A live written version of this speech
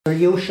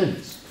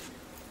solutions.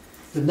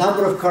 The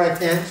number of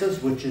correct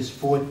answers, which is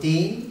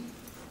 14,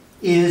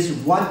 is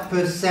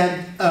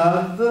 1%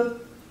 of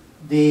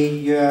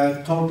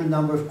the total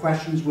number of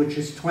questions, which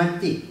is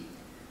 20.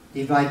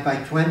 Divide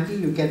by 20,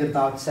 you get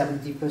about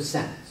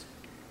 70%.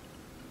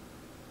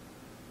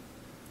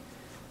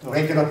 The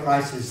regular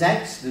price is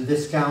X. The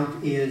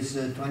discount is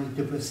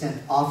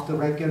 22% off the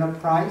regular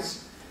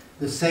price.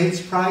 The sales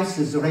price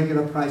is the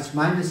regular price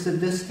minus the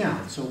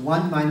discount. So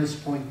 1 minus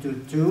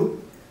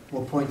 0.22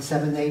 or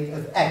 0.78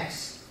 of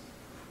X.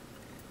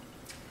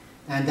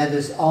 And that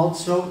is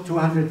also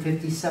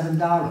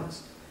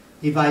 $257.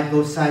 Divide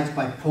both sides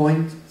by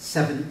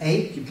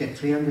 0.78, you get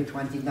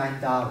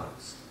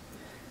 $329.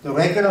 The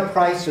regular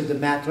price of the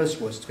mattress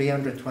was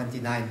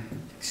 $329.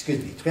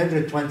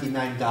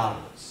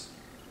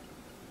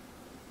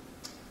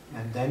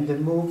 And then the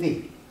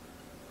movie.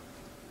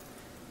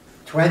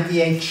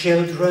 28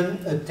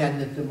 children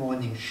attended the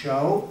morning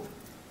show.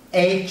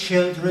 8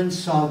 children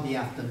saw the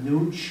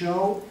afternoon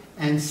show,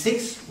 and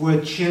 6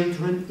 were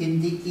children in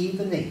the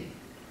evening.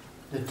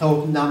 The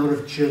total number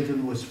of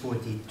children was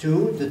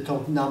 42. The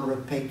total number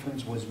of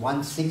patrons was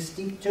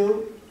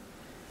 162.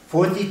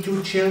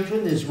 42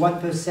 children is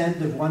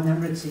 1% of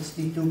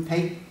 162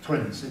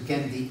 patrons.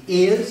 Again, the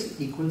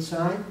is, equal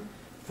sign.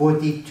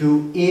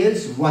 42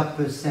 is what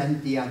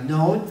percent the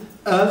unknown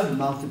of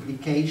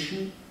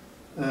multiplication,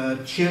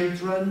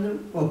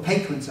 children, or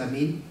patrons, I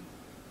mean.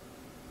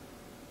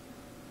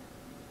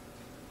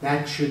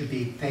 That should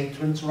be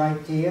patrons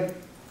right here.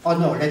 Oh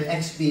no, let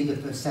X be the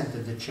percent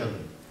of the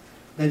children.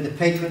 Then the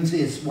patrons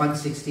is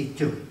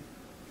 162.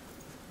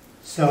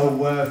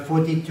 So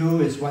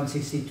 42 is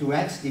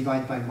 162x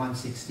divided by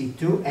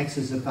 162. X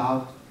is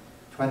about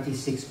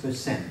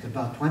 26%.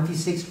 About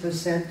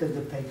 26% of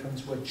the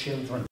patrons were children.